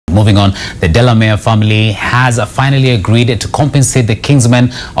Moving on, the Delamere family has finally agreed to compensate the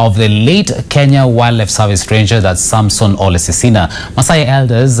kinsmen of the late Kenya Wildlife Service ranger, that's Samson Ole Sisina. Masai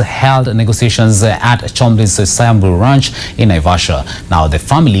elders held negotiations at Cholmondeley's Soysambu ranch in Naivasha. Now, the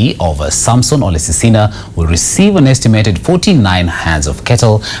family of Samson Ole Sisina will receive an estimated 49 hands of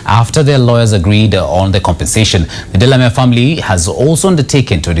cattle after their lawyers agreed on the compensation. The Delamere family has also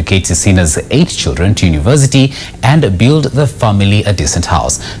undertaken to educate Sisina's 8 children to university and build the family a decent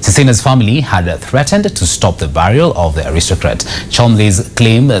house. Sasina's family had threatened to stop the burial of the aristocrat. Cholmondeley's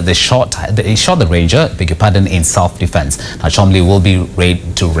claim they shot the ranger, in self-defense. Now, Cholmondeley will be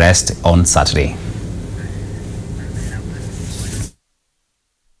laid to rest on Saturday.